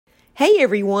Hey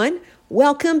everyone,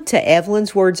 welcome to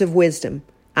Evelyn's Words of Wisdom.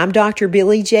 I'm Dr.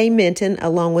 Billy J. Minton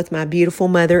along with my beautiful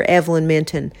mother, Evelyn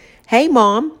Minton. Hey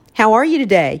Mom, how are you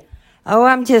today? Oh,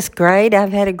 I'm just great.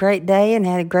 I've had a great day and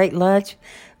had a great lunch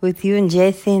with you and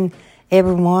Jesse and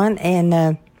everyone. And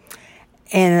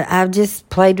I've just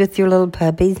played with your little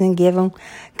puppies and give them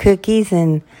cookies,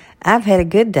 and I've had a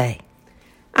good day.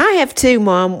 I have too,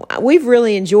 Mom. We've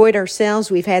really enjoyed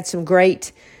ourselves. We've had some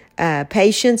great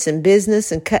patients and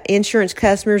business and insurance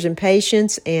customers and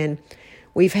patients, and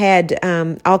we've had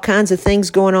all kinds of things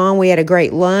going on. We had a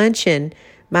great lunch, and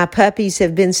my puppies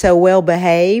have been so well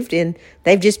behaved, and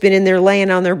they've just been in there laying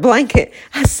on their blanket.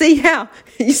 You see how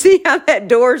that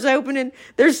door's opening?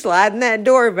 They're sliding that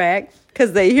door back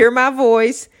because they hear my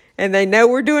voice and they know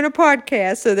we're doing a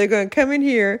podcast, so they're going to come in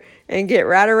here and get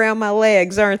right around my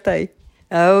legs, aren't they?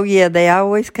 Oh, yeah, they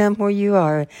always come where you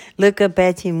are, look up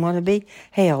at you and want to be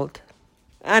held.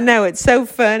 I know, it's so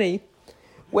funny.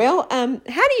 Well, how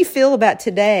do you feel about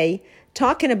today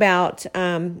talking about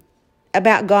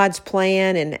God's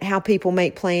plan and how people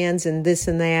make plans and this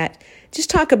and that? Just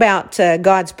talk about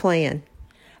God's plan.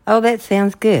 Oh, that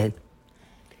sounds good.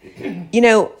 You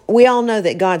know, we all know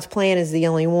that God's plan is the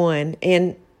only one,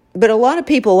 but a lot of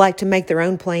people like to make their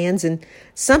own plans, and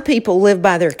some people live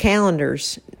by their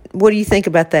calendars. What do you think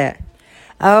about that?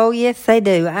 Oh, yes, they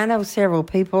do. I know several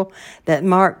people that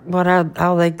mark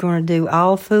all they're going to do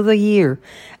all through the year.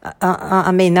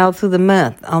 All through the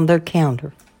month on their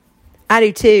calendar. I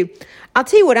do too. I'll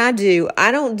tell you what I do.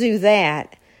 I don't do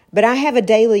that, but I have a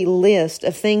daily list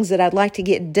of things that I'd like to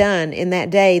get done in that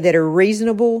day that are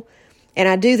reasonable, and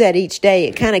I do that each day.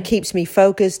 It kind of keeps me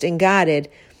focused and guided,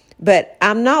 but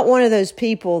I'm not one of those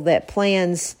people that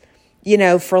plans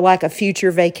for like a future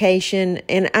vacation.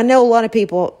 And I know a lot of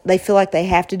people, they feel like they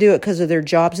have to do it because of their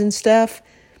jobs and stuff.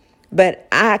 But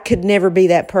I could never be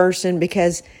that person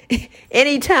because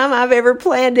anytime I've ever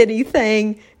planned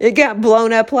anything, it got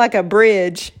blown up like a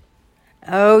bridge.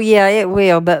 Oh, yeah, it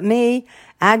will. But me,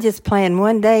 I just plan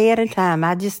one day at a time.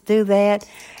 I just do that,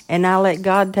 and I let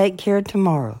God take care of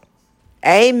tomorrow.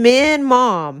 Amen,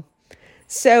 Mom.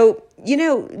 So,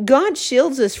 God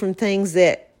shields us from things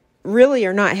that really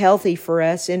are not healthy for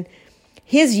us, and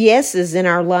His yeses in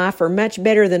our life are much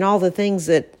better than all the things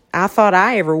that I thought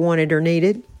I ever wanted or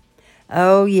needed.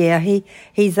 Oh, yeah,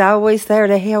 He's always there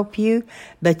to help you,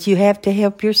 but you have to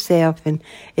help yourself, and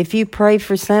if you pray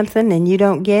for something and you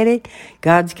don't get it,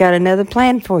 God's got another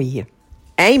plan for you.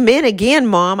 Amen again,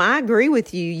 Mom. I agree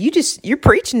with you. You're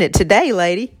preaching it today,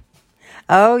 lady.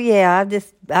 Oh, yeah,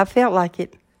 I felt like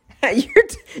it.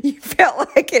 You felt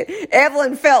like it.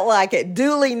 Evelyn felt like it.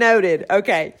 Duly noted.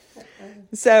 Okay.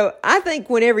 So I think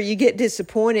whenever you get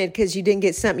disappointed because you didn't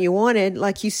get something you wanted,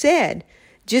 like you said,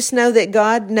 just know that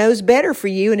God knows better for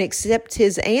you and accept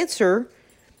His answer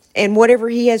and whatever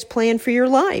He has planned for your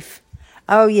life.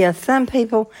 Oh, yeah. Some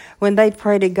people, when they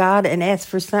pray to God and ask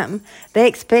for something, they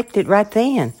expect it right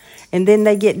then. And then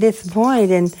they get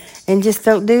disappointed and just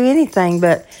don't do anything.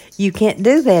 But you can't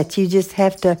do that. You just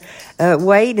have to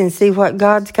wait and see what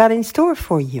God's got in store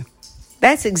for you.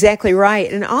 That's exactly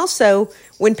right. And also,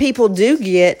 when people do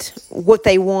get what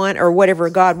they want or whatever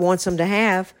God wants them to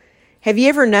have you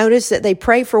ever noticed that they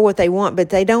pray for what they want, but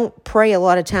they don't pray a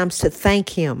lot of times to thank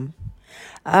Him?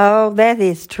 Oh, that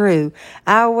is true.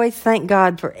 I always thank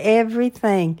God for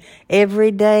everything, every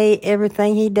day,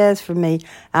 everything He does for me.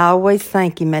 I always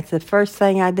thank Him. That's the first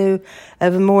thing I do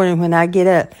of the morning when I get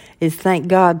up is thank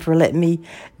God for letting me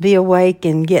be awake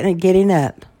and getting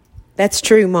up. That's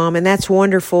true, Mom, and that's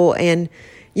wonderful. And,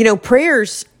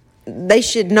 prayers, they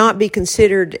should not be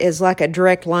considered as like a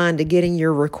direct line to getting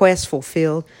your requests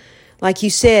fulfilled. Like you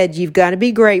said, you've got to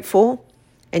be grateful,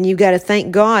 and you've got to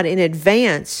thank God in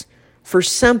advance for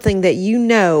something that you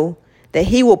know that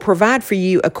He will provide for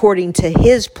you according to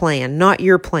His plan, not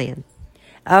your plan.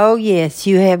 Oh, yes,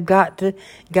 you have got to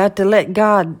let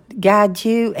God guide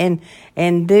you and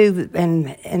do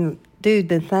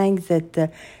the things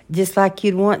that just like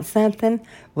you'd want something.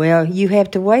 Well, you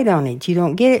have to wait on it. You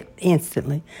don't get it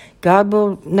instantly. God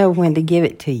will know when to give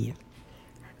it to you.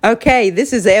 Okay,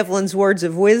 this is Evelyn's Words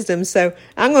of Wisdom, so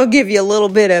I'm going to give you a little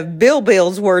bit of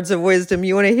Bill's Words of Wisdom.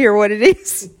 You want to hear what it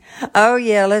is? Oh,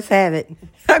 yeah, let's have it.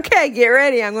 Okay, get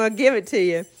ready. I'm going to give it to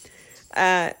you.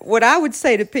 What I would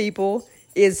say to people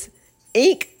is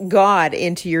ink God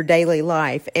into your daily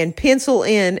life and pencil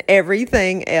in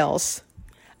everything else.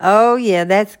 Oh, yeah,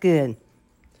 that's good.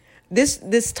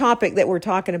 This topic that we're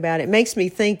talking about, it makes me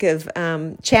think of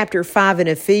chapter 5 in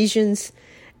Ephesians,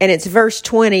 and it's verse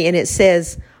 20, and it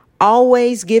says,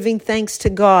 always giving thanks to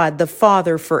God the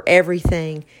Father for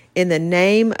everything in the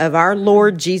name of our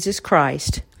Lord Jesus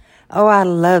Christ. Oh, I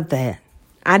love that.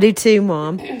 I do too,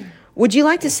 Mom. Would you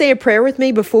like to say a prayer with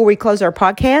me before we close our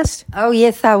podcast? Oh,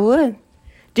 yes, I would.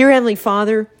 Dear Heavenly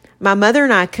Father, my mother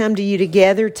and I come to you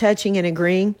together, touching and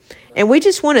agreeing, and we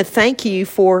just want to thank you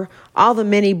for all the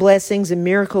many blessings and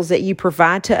miracles that you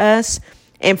provide to us,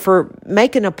 and for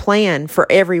making a plan for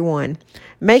everyone,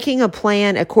 making a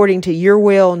plan according to your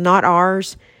will, not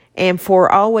ours, and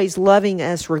for always loving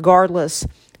us regardless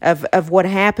of what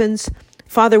happens.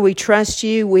 Father, we trust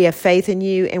you, we have faith in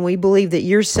you, and we believe that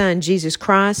your Son, Jesus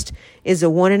Christ, is the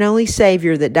one and only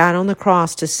Savior that died on the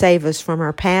cross to save us from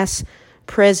our past,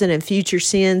 present, and future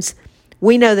sins.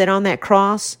 We know that on that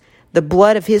cross, the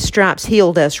blood of his stripes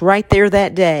healed us right there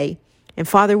that day. And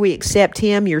Father, we accept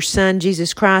him, your Son,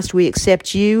 Jesus Christ. We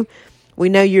accept you. We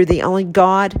know you're the only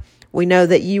God. We know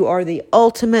that you are the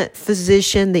ultimate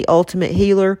physician, the ultimate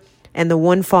healer, and the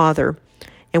one Father.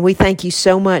 And we thank you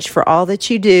so much for all that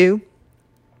you do.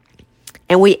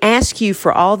 And we ask you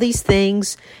for all these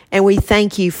things, and we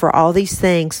thank you for all these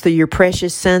things through your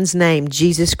precious Son's name,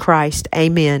 Jesus Christ.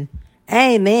 Amen.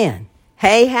 Amen.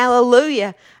 Hey,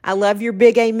 hallelujah. I love your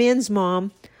big amens,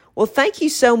 Mom. Well, thank you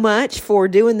so much for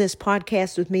doing this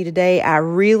podcast with me today. I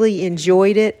really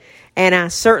enjoyed it, and I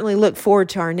certainly look forward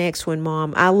to our next one,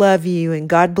 Mom. I love you, and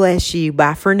God bless you.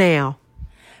 Bye for now.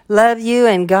 Love you,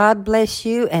 and God bless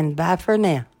you, and bye for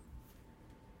now.